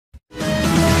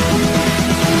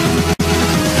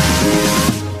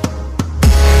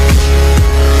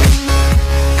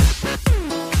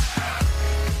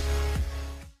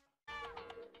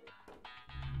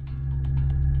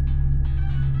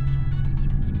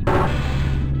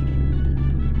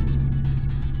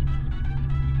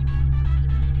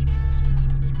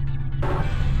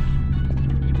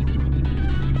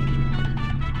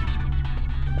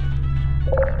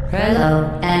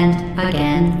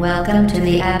welcome to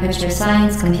the Aperture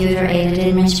Science Computer-Aided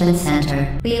Enrichment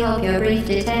Center. We hope your brief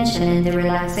detention in the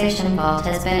relaxation vault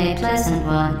has been a pleasant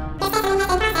one.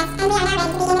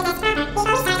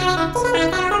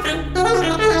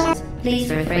 Please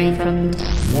refrain from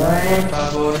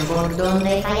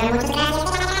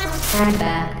stand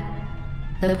back.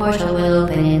 The portal will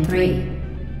open in 3,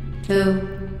 2,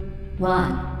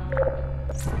 1.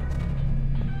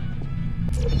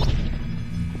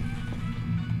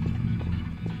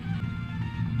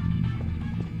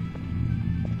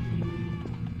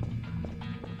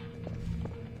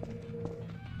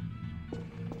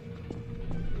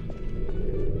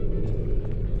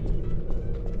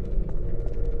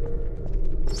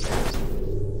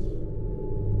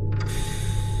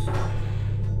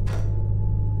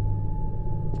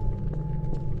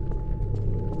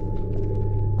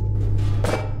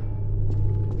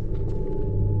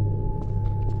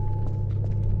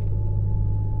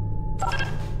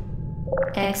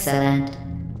 Excellent.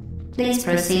 Please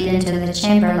proceed into the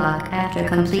chamber lock after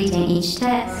completing each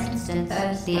test. For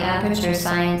instance, the Aperture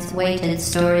Science weighted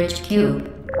storage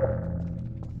cube.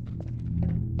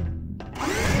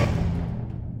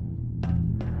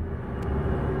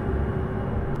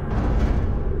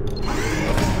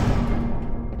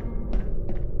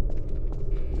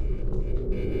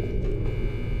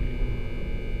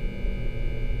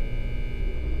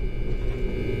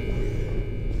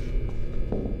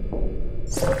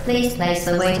 Please place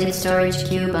the weighted storage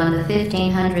cube on the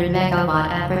 1500 megawatt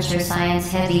Aperture Science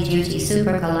heavy-duty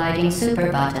super colliding super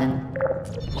button.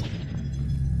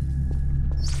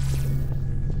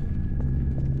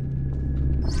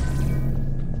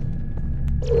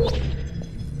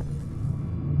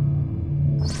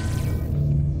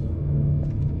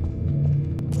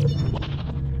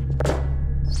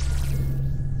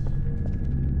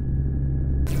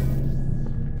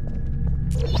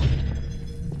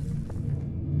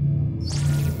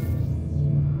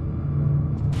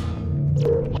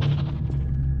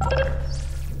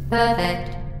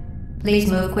 Perfect.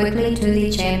 Please move quickly to the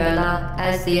chamber lock,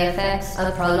 as the effects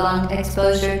of prolonged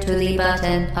exposure to the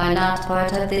button are not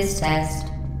part of this test.